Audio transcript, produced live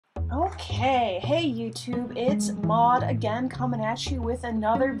Okay, hey YouTube, it's Maud again coming at you with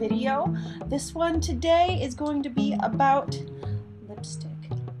another video. This one today is going to be about lipstick.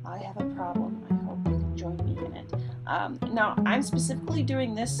 I have a problem. I hope you can join me in it. Now, I'm specifically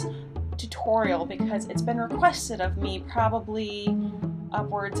doing this tutorial because it's been requested of me probably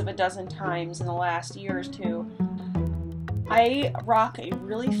upwards of a dozen times in the last year or two. I rock a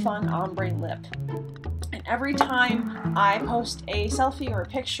really fun ombre lip. And every time I post a selfie or a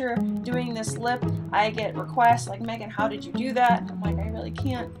picture doing this lip, I get requests like, Megan, how did you do that? And I'm like, I really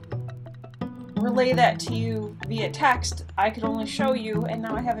can't relay that to you via text. I could only show you, and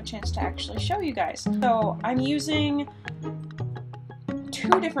now I have a chance to actually show you guys. So I'm using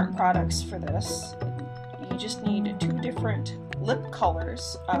two different products for this. You just need two different lip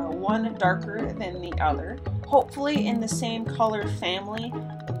colors, one darker than the other, hopefully in the same color family,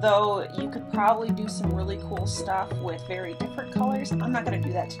 though you could probably do some really cool stuff with very different colors. I'm not going to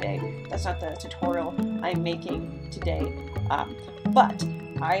do that today. That's not the tutorial I'm making today. But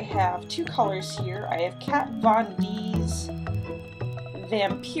I have two colors here. I have Kat Von D's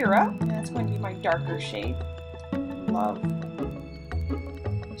Vampira, and that's going to be my darker shade. Love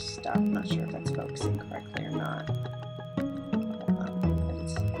stuff. I'm not sure if that's focusing correctly or not.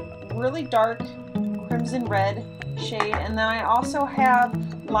 Really dark crimson red shade, and then I also have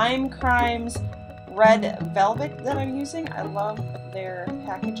Lime Crime's red velvet that I'm using. I love their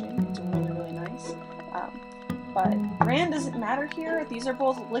packaging. It's really nice. But brand doesn't matter here. These are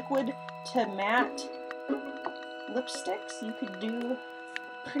both liquid to matte lipsticks. You could do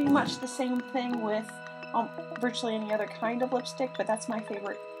pretty much the same thing with virtually any other kind of lipstick, but that's my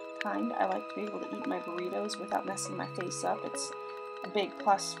favorite kind. I like to be able to eat my burritos without messing my face up. It's a big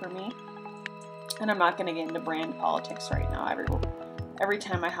plus for me. And I'm not going to get into brand politics right now. Every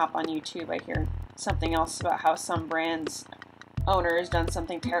time I hop on YouTube, I hear something else about how some brand's owner has done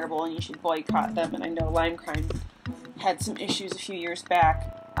something terrible and you should boycott them. And I know Lime Crime had some issues a few years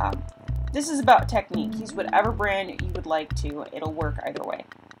back. This is about technique. Use whatever brand you would like to. It'll work either way.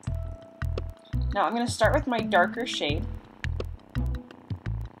 Now I'm going to start with my darker shade.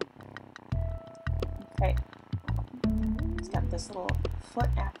 Okay. It's got this little foot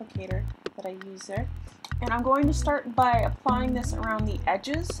applicator that I use there. And I'm going to start by applying this around the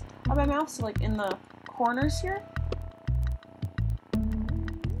edges of my mouth, so like in the corners here.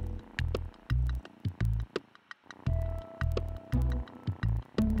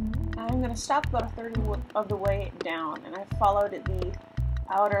 I'm going to stop about a third of the way down, and I followed the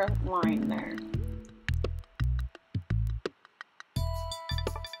outer line there.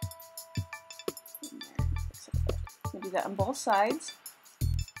 I'm going to do that on both sides.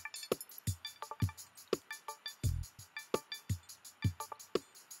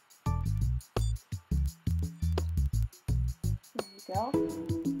 Go.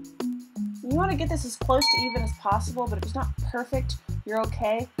 You want to get this as close to even as possible, but if it's not perfect, you're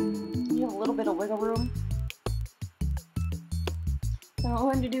okay. You have a little bit of wiggle room. Then we're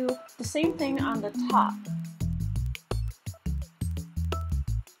going to do the same thing on the top.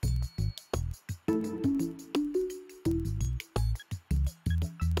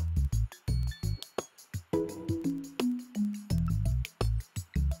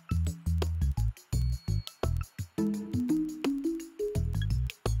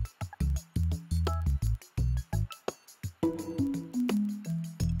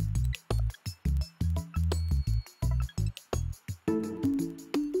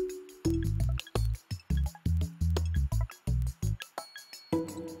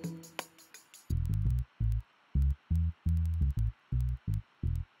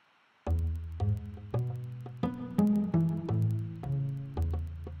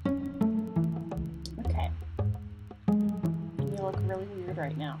 Really weird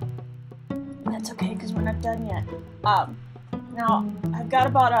right now. That's okay because we're not done yet. Now I've got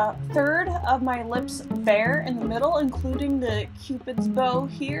about a third of my lips bare in the middle, including the Cupid's bow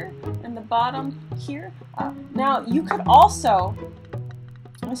here and the bottom here. Now you could also,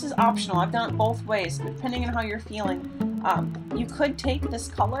 this is optional, I've done it both ways depending on how you're feeling. You could take this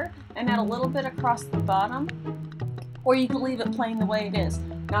color and add a little bit across the bottom, or you could leave it plain the way it is.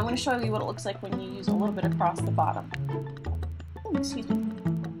 Now I'm going to show you what it looks like when you use a little bit across the bottom. Excuse me. I'm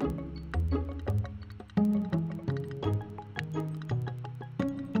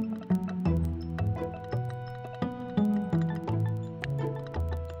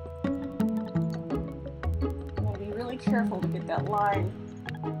going to be really careful to get that line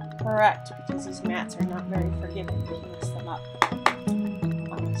correct because these mattes are not very forgiving if you mess them up. So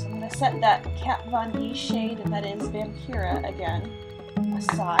I'm going to set that Kat Von D shade, and that is Vampira again,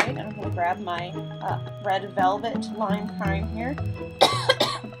 aside, and I'm going to grab my red velvet Lime Crime here.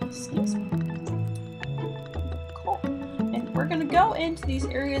 Excuse go into these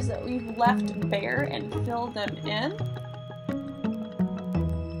areas that we've left bare and fill them in.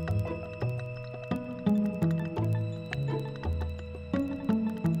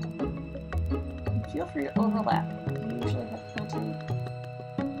 Feel free to overlap. You usually have plenty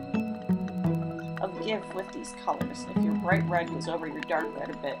of give with these colors. If your bright red goes over your dark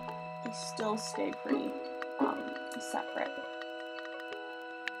red a bit, they still stay pretty separate.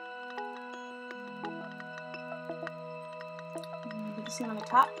 You can see on the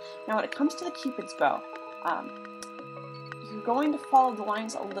top. Now when it comes to the Cupid's bow, you're going to follow the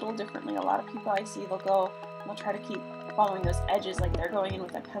lines a little differently. A lot of people I see, they'll try to keep following those edges like they're going in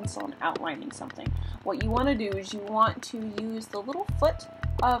with a pencil and outlining something. What you want to do is you want to use the little foot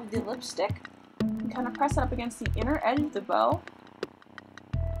of the lipstick and kind of press it up against the inner edge of the bow.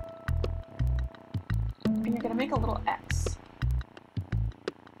 And you're going to make a little X.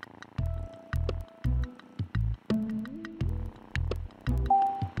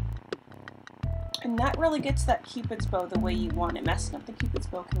 And that really gets that Cupid's bow the way you want it. Messing up the Cupid's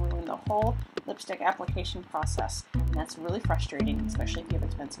bow can ruin the whole lipstick application process. And that's really frustrating, especially if you have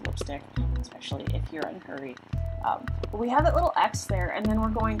expensive lipstick, especially if you're in a hurry. But we have that little X there, and then we're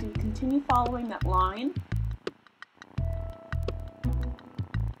going to continue following that line.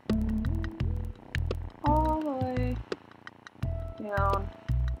 All the way down,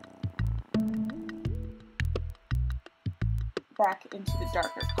 back into the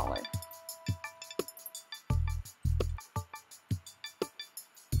darker color.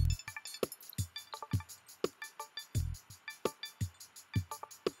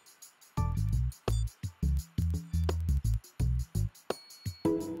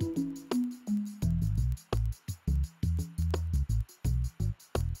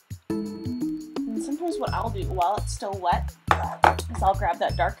 Sometimes what I'll do while it's still wet is I'll grab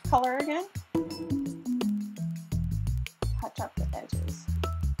that dark color again, touch up the edges.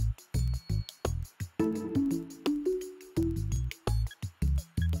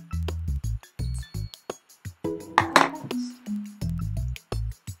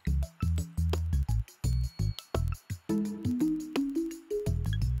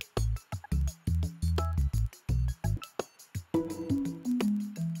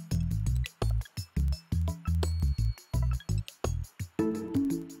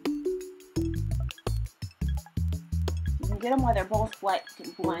 Get them while they're both wet, you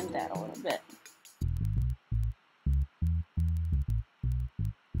can blend that a little bit.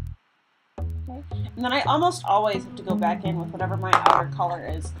 Okay. And then I almost always have to go back in with whatever my outer color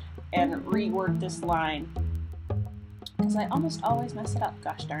is and rework this line, because I almost always mess it up,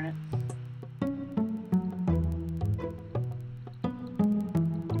 gosh darn it.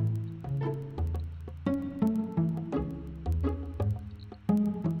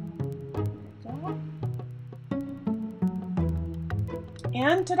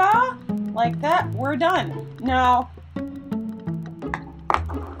 And ta-da! Like that, we're done. Now,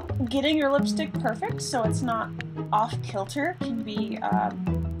 getting your lipstick perfect so it's not off-kilter can be a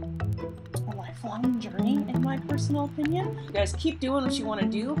lifelong journey, in my personal opinion. You guys keep doing what you want to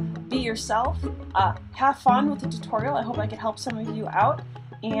do. Be yourself. Have fun with the tutorial. I hope I could help some of you out.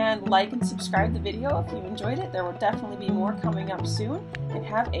 And like and subscribe the video if you enjoyed it. There will definitely be more coming up soon. And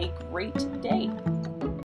have a great day.